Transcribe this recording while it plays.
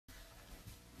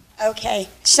Okay,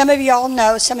 some of you all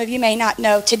know, some of you may not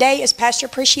know. Today is Pastor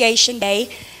Appreciation Day.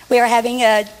 We are having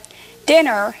a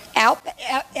dinner out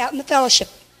in the fellowship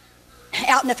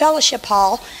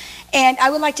hall, and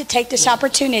I would like to take this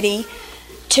opportunity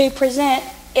to present,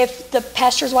 if the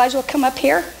pastors' wives will come up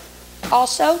here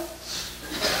also.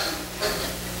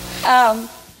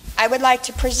 I would like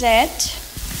to present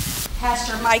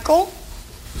Pastor Michael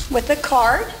with a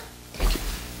card,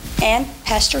 and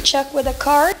Pastor Chuck with a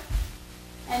card,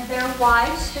 and their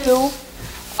wives, who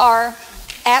are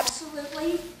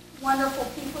absolutely wonderful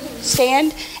people who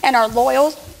stand and are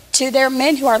loyal to their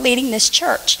men who are leading this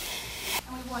church.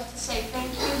 And we want to say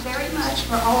thank you very much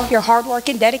for all of your hard work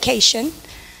and dedication.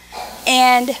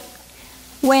 And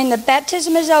when the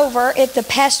baptism is over, if the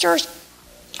pastors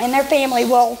and their family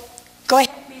will go ahead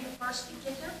and be the first to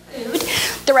get their food,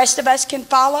 the rest of us can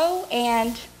follow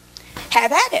and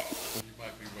have at it. You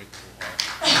might be waiting for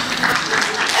a while.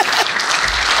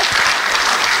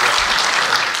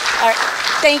 All right.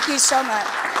 Thank you so much.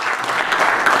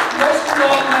 Most of you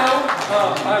all know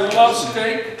I love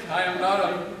steak. I am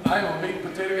a meat and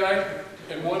potato guy,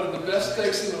 and one of the best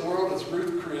steaks in the world is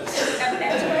Ruth Chris.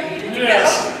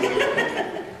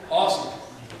 Yes. Awesome.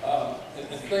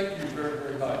 And thank you very,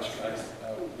 very much, guys.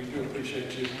 We do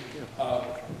appreciate you.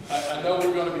 I know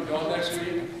we're going to be gone next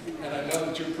week, and I know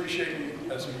that you appreciate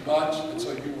me as much, and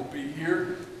so you will be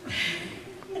here.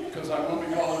 Because I will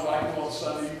be calling Michael on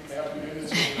Sunday afternoon and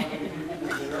seeing how many people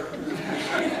were there.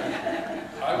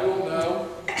 I will know,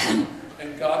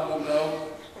 and God will know,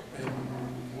 and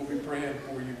we'll be praying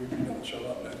for you when you don't show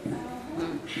up next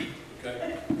week.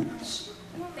 Okay?